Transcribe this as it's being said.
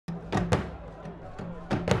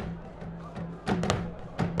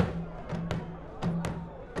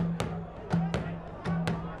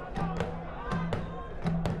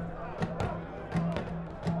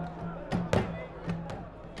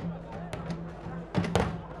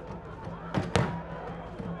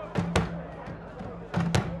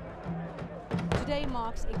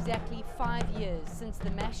marks exactly 5 years since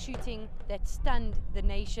the mass shooting that stunned the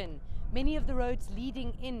nation. Many of the roads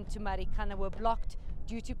leading into Marikana were blocked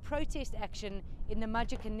due to protest action in the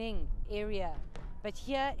massacre area. But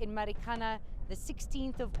here in Marikana, the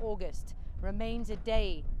 16th of August remains a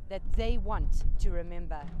day that they want to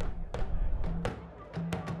remember.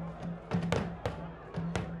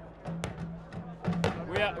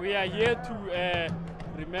 We are here to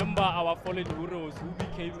remember our fallen heroes who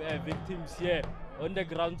became victims here on the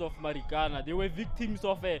grounds of Marikana. They were victims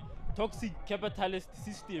of a toxic capitalist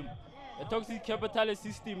system,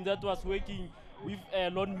 that was working with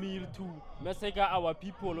a long meal to massacre our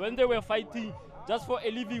people when they were fighting just for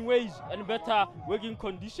a living wage and better working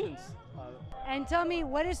conditions. And tell me,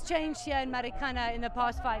 what has changed here in Marikana in the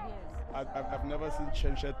past 5 years? I've never seen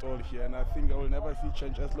change at all here, and I think I will never see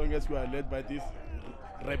change as long as we are led by this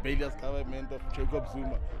rebellious government of Jacob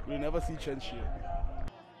Zuma. We'll never see change here.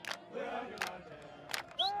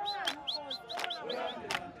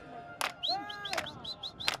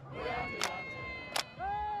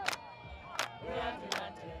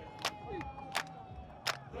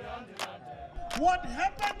 What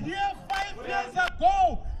happened here 5 years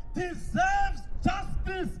ago deserves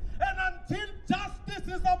justice, and until justice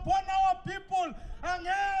is upon our people,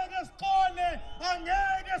 angeke siqole,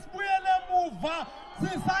 angeke sibuyele emuva,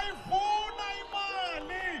 sisayifuna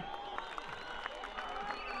imali.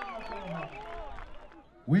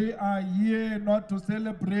 We are here not to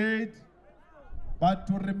celebrate, but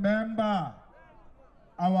to remember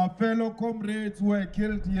our fellow comrades who were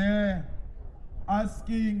killed here,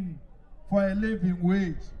 asking for a living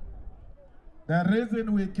wage. The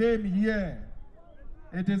reason we came here,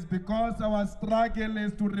 it is because our struggle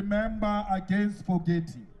is to remember against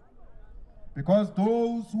forgetting. Because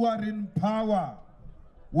those who are in power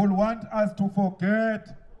will want us to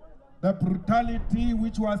forget the brutality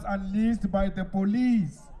which was unleashed by the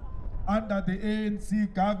police under the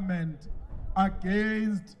ANC government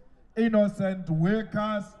against innocent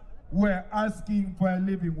workers who were asking for a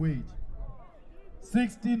living wage.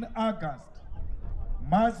 16 August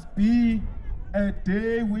must be a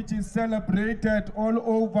day which is celebrated all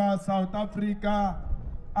over South Africa,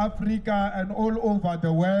 Africa, and all over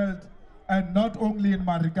the world, and not only in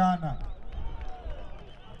Marikana.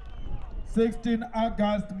 16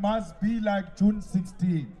 August must be like June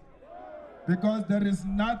 16, because there is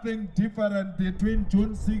nothing different between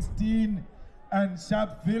June 16 and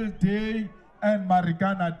Sharpeville Day and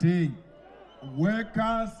Marikana Day.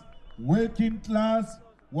 Workers, working class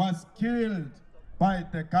was killed by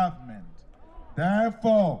the government.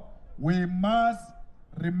 Therefore, we must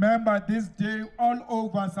remember this day all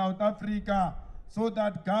over South Africa so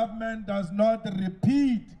that government does not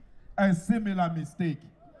repeat a similar mistake.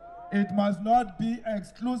 It must not be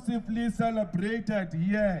exclusively celebrated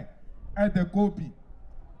here at the Kopi.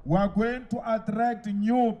 We are going to attract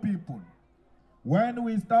new people. When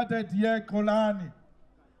we started here, Kolani,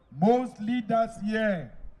 most leaders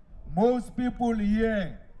here, most people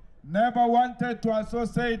here never wanted to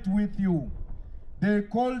associate with you. They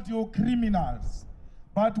called you criminals,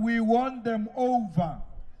 but we won them over.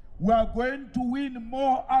 We are going to win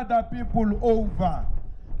more other people over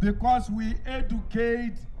because we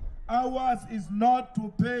educate. Ours is not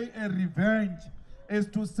to pay a revenge. It's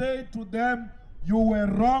to say to them, you were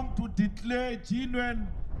wrong to declare genuine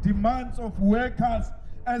demands of workers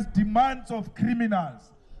as demands of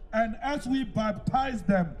criminals. And as we baptize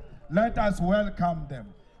them, let us welcome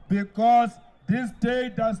them, because this day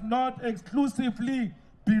does not exclusively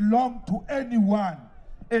belong to anyone.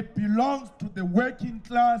 It belongs to the working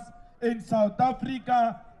class in South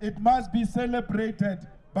Africa. It must be celebrated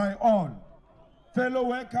by all. Fellow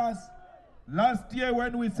workers, last year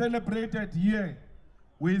when we celebrated here,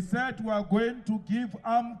 we said we are going to give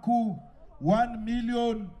AMCU 1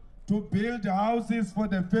 million to build houses for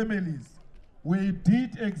the families. We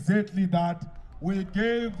did exactly that. We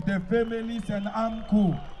gave the families and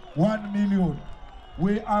AMCU 1 million.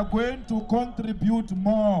 We are going to contribute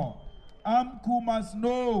more. AMCU must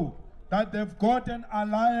know that they've got an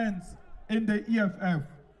alliance in the EFF.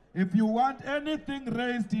 If you want anything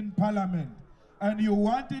raised in Parliament, and you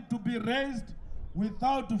want it to be raised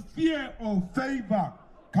without fear or favor,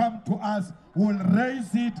 come to us. We'll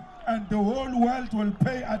raise it, and the whole world will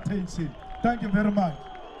pay attention. Thank you very much.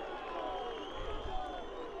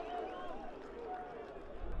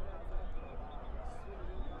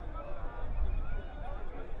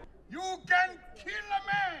 You can kill a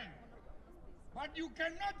man, but you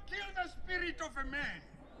cannot kill the spirit of a man.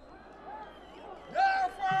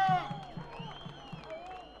 Therefore,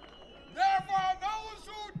 those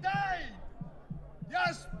who died,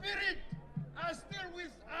 their spirit are still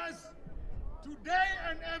with us today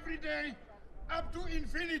every day up to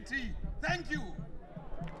infinity. Thank you.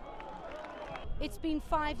 It's been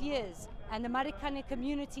 5 years and the Marikana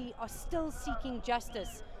community are still seeking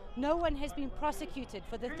justice. No one has been prosecuted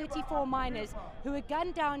for the 34 miners who were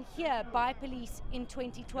gunned down here by police in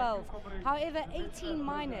 2012. However, 18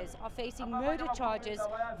 miners are facing murder charges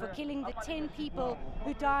for killing the 10 people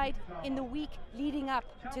who died in the week leading up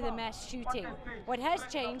to the mass shooting. What has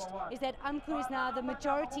changed is that AMCU is now the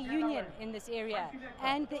majority union in this area,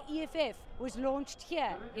 and the EFF was launched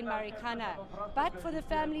here in Marikana. But for the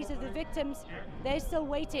families of the victims, they're still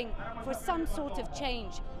waiting for some sort of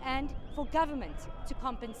change and for government to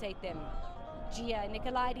compensate them.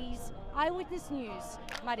 Nicolaides, Eyewitness News,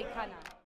 Marikana.